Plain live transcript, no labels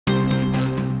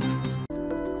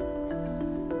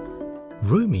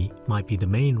Rumi might be the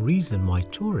main reason why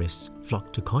tourists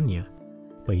flock to Konya,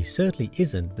 but he certainly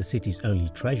isn't the city's only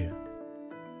treasure.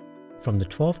 From the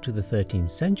 12th to the 13th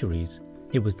centuries,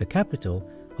 it was the capital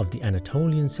of the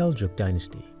Anatolian Seljuk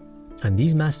dynasty, and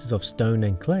these masters of stone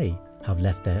and clay have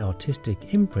left their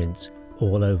artistic imprints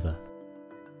all over.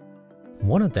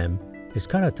 One of them is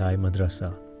Karatai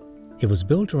Madrasah. It was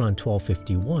built around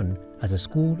 1251 as a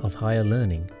school of higher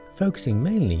learning, focusing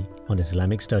mainly on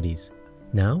Islamic studies.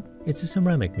 Now it's a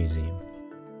ceramic museum.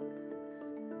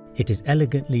 It is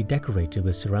elegantly decorated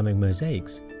with ceramic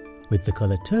mosaics, with the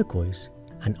colour turquoise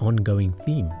an ongoing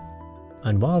theme.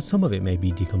 And while some of it may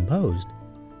be decomposed,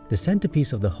 the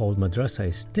centerpiece of the whole madrasa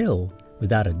is still,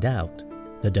 without a doubt,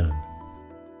 the dome.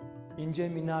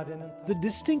 The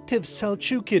distinctive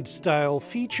Selçukid style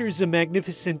features a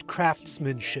magnificent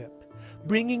craftsmanship,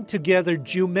 bringing together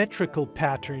geometrical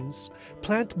patterns,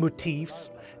 plant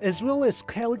motifs, as well as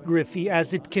calligraphy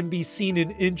as it can be seen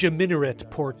in Ince Minaret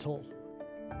portal.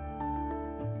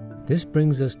 This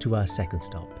brings us to our second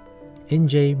stop,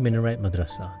 Ince Minaret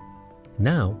Madrasa,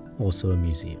 now also a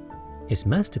museum. Its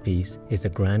masterpiece is the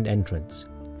grand entrance,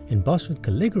 embossed with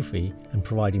calligraphy and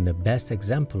providing the best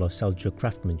example of Seljuk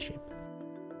craftsmanship.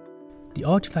 The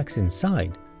artifacts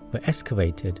inside were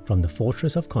excavated from the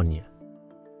fortress of Konya.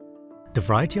 The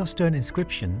variety of stone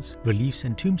inscriptions, reliefs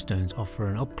and tombstones offer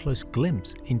an up-close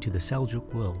glimpse into the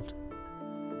Seljuk world.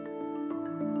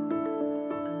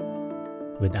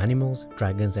 With animals,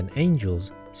 dragons and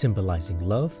angels symbolizing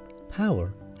love,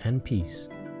 power and peace.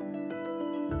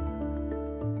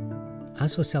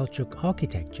 As for Seljuk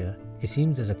architecture, it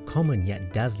seems there's a common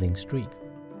yet dazzling streak.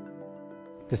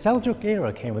 The Seljuk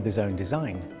era came with its own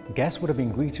design. Guests would have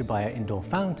been greeted by an indoor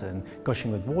fountain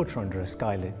gushing with water under a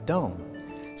skylit dome,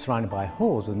 surrounded by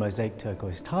halls with mosaic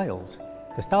turquoise tiles.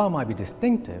 The style might be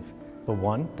distinctive, but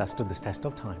one that stood the test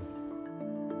of time.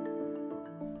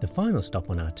 The final stop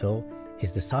on our tour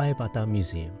is the Sahib Ata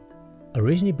Museum.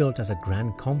 Originally built as a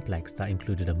grand complex that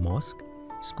included a mosque,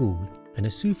 school and a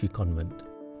Sufi convent,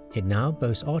 it now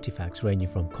boasts artifacts ranging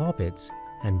from carpets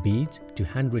and beads to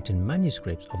handwritten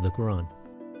manuscripts of the Quran.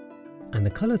 And the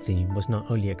colour theme was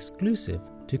not only exclusive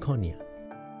to Konya.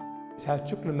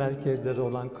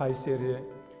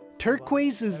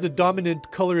 Turquoise is the dominant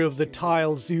color of the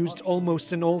tiles used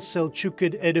almost in all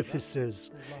Selçukid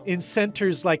edifices, in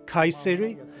centers like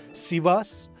Kayseri,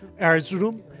 Sivas,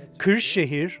 Erzurum,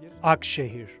 Kırşehir,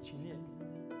 Akşehir.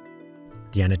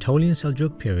 The Anatolian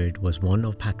Seljuk period was one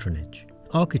of patronage.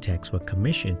 Architects were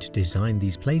commissioned to design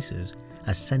these places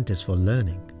as centers for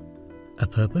learning, a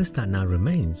purpose that now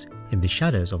remains in the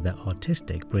shadows of their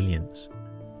artistic brilliance.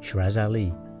 Sharaz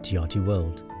Ali, TRT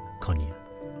World, Konya.